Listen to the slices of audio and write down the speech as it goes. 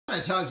I'm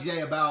going to talk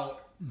today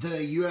about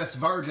the U.S.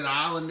 Virgin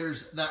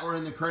Islanders that were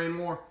in the Korean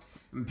War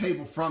and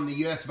people from the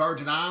U.S.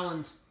 Virgin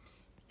Islands.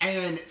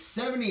 And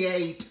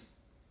 78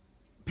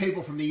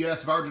 people from the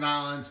U.S. Virgin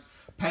Islands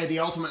paid the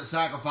ultimate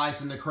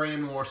sacrifice in the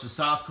Korean War so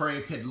South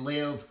Korea could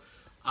live,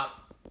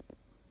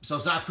 so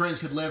South Koreans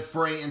could live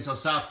free and so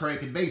South Korea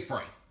could be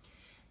free.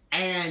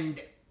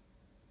 And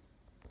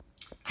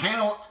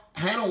Hannah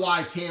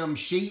Y. Kim,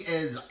 she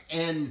is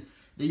in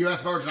the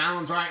U.S. Virgin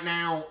Islands right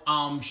now.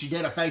 She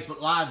did a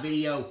Facebook Live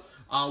video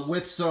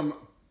with some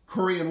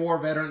Korean War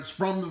veterans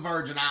from the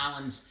Virgin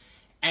Islands.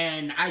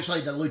 And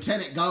actually, the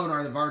Lieutenant Governor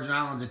of the Virgin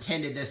Islands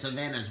attended this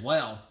event as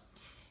well.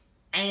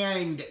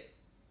 And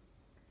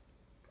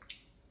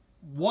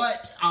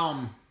what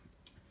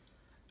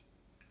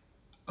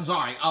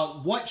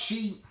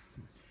she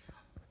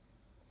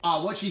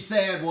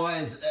said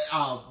was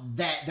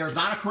that there's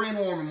not a Korean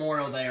War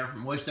memorial there.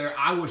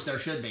 I wish there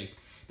should be.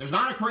 There's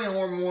not a Korean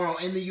War memorial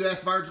in the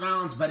U.S. Virgin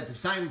Islands, but at the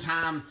same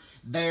time,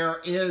 there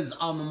is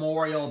a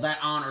memorial that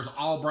honors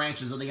all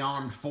branches of the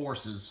armed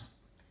forces.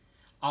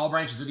 All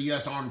branches of the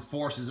U.S. Armed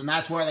Forces, and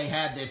that's where they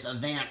had this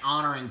event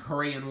honoring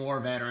Korean War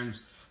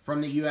veterans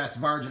from the U.S.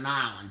 Virgin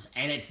Islands.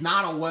 And it's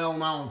not a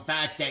well-known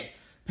fact that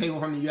people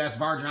from the U.S.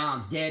 Virgin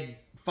Islands did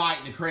fight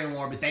in the Korean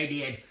War, but they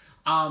did.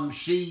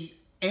 She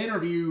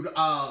interviewed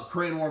a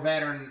Korean War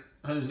veteran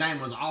whose name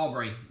was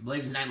Aubrey. I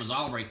believe his name was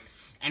Aubrey.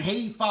 And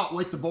he fought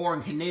with the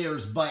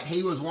Buccaneers, but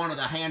he was one of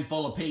the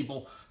handful of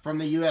people from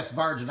the U.S.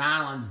 Virgin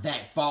Islands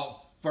that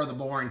fought for the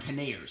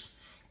Buccaneers.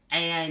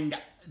 And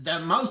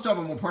most of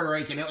them were Puerto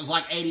Rican. It was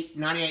like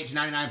 98 to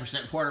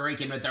 99% Puerto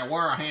Rican, but there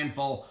were a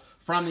handful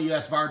from the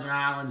U.S. Virgin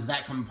Islands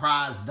that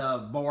comprised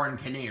the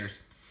Buccaneers.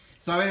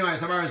 So anyways,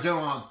 hope everyone's doing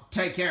well.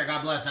 Take care.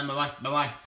 God bless them. Bye-bye. Bye-bye.